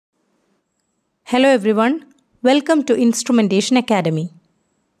Hello everyone, welcome to Instrumentation Academy.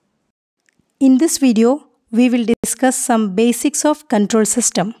 In this video, we will discuss some basics of control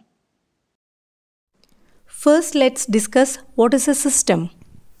system. First, let's discuss what is a system.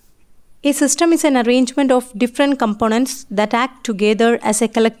 A system is an arrangement of different components that act together as a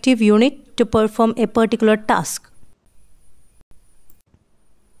collective unit to perform a particular task.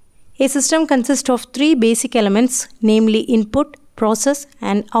 A system consists of three basic elements, namely input, process,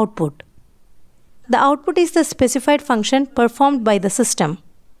 and output. The output is the specified function performed by the system.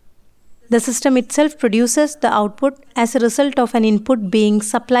 The system itself produces the output as a result of an input being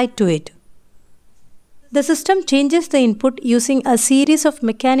supplied to it. The system changes the input using a series of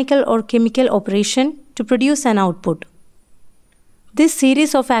mechanical or chemical operations to produce an output. This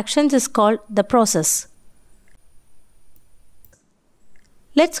series of actions is called the process.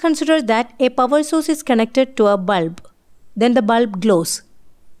 Let's consider that a power source is connected to a bulb. Then the bulb glows.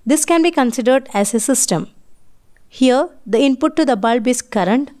 This can be considered as a system. Here, the input to the bulb is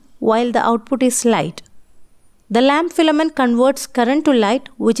current, while the output is light. The lamp filament converts current to light,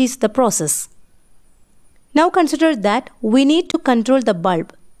 which is the process. Now consider that we need to control the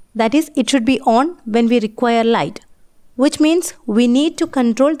bulb. That is, it should be on when we require light, which means we need to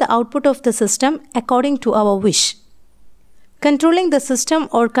control the output of the system according to our wish. Controlling the system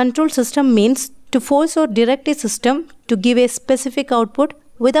or control system means to force or direct a system to give a specific output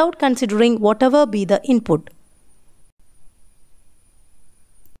without considering whatever be the input.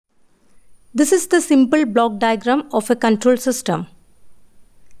 This is the simple block diagram of a control system.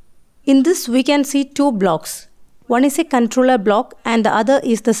 In this we can see two blocks. One is a controller block and the other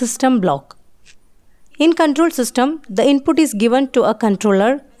is the system block. In control system, the input is given to a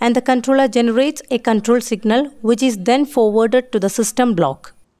controller and the controller generates a control signal which is then forwarded to the system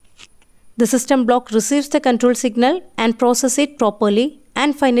block. The system block receives the control signal and processes it properly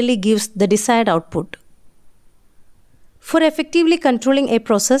and finally gives the desired output. For effectively controlling a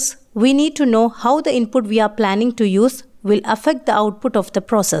process, we need to know how the input we are planning to use will affect the output of the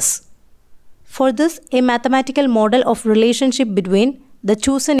process. For this, a mathematical model of relationship between the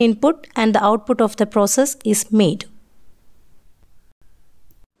chosen input and the output of the process is made.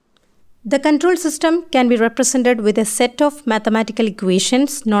 The control system can be represented with a set of mathematical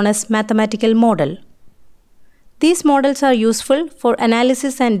equations known as mathematical model. These models are useful for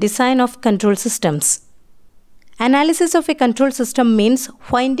analysis and design of control systems. Analysis of a control system means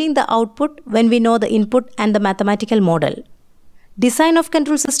finding the output when we know the input and the mathematical model. Design of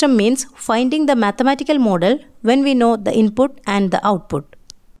control system means finding the mathematical model when we know the input and the output.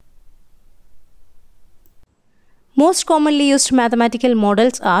 Most commonly used mathematical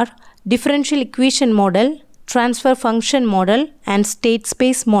models are differential equation model, transfer function model, and state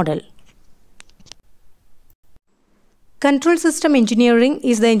space model. Control system engineering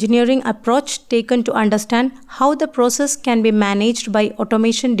is the engineering approach taken to understand how the process can be managed by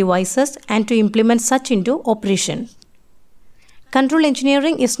automation devices and to implement such into operation. Control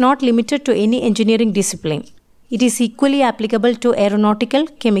engineering is not limited to any engineering discipline. It is equally applicable to aeronautical,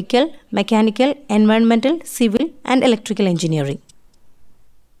 chemical, mechanical, environmental, civil, and electrical engineering.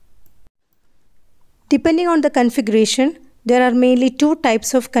 Depending on the configuration, there are mainly two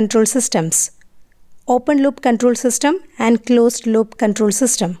types of control systems: open loop control system and closed loop control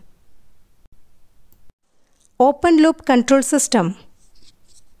system. Open loop control system.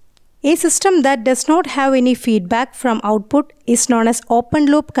 A system that does not have any feedback from output is known as open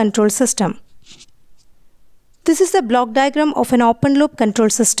loop control system. This is the block diagram of an open loop control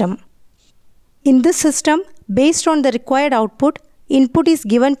system. In this system, based on the required output, input is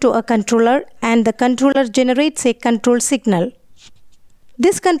given to a controller and the controller generates a control signal.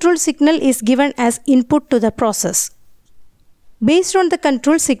 This control signal is given as input to the process. Based on the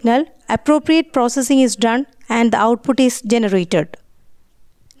control signal, appropriate processing is done and the output is generated.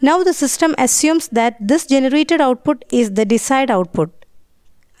 Now the system assumes that this generated output is the desired output.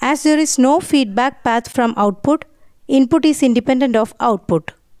 As there is no feedback path from output, input is independent of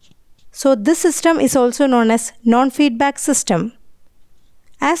output. So this system is also known as non-feedback system.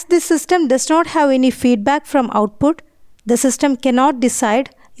 As this system does not have any feedback from output, the system cannot decide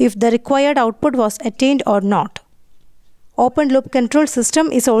if the required output was attained or not. Open loop control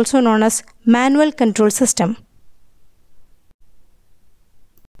system is also known as manual control system.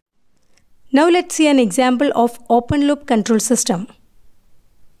 Now let's see an example of open loop control system.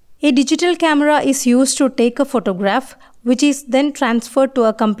 A digital camera is used to take a photograph, which is then transferred to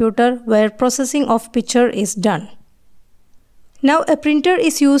a computer where processing of picture is done. Now a printer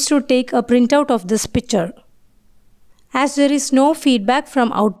is used to take a printout of this picture. As there is no feedback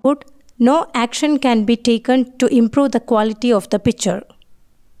from output, no action can be taken to improve the quality of the picture.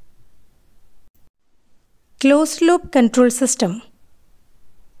 Closed-loop control system.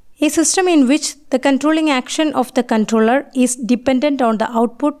 A system in which the controlling action of the controller is dependent on the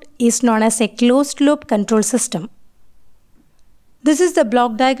output is known as a closed-loop control system. This is the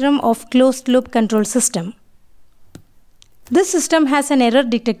block diagram of closed-loop control system. This system has an error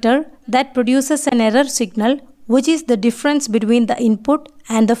detector that produces an error signal, which is the difference between the input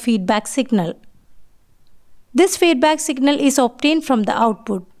and the feedback signal. This feedback signal is obtained from the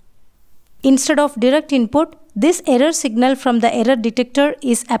output. Instead of direct input, this error signal from the error detector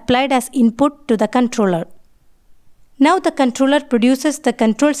is applied as input to the controller. Now the controller produces the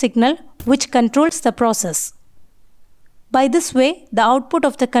control signal which controls the process. By this way, the output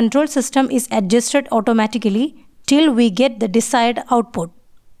of the control system is adjusted automatically till we get the desired output.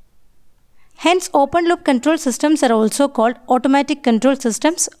 Hence, open-loop control systems are also called automatic control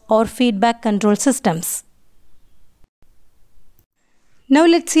systems or feedback control systems. Now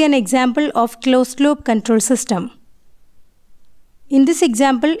let's see an example of closed-loop control system. In this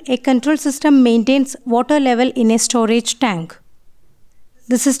example, a control system maintains water level in a storage tank.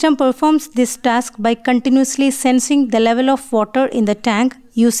 The system performs this task by continuously sensing the level of water in the tank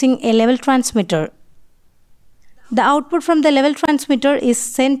using a level transmitter. The output from the level transmitter is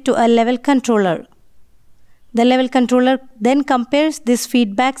sent to a level controller. The level controller then compares this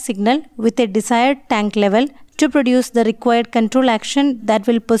feedback signal with a desired tank level to produce the required control action that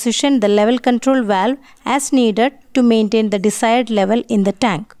will position the level control valve as needed to maintain the desired level in the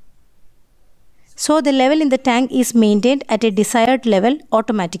tank. So the level in the tank is maintained at a desired level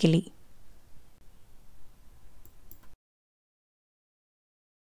automatically.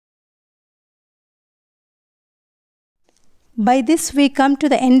 By this we come to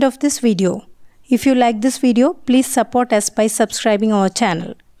the end of this video. If you like this video, please support us by subscribing our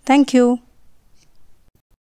channel. Thank you.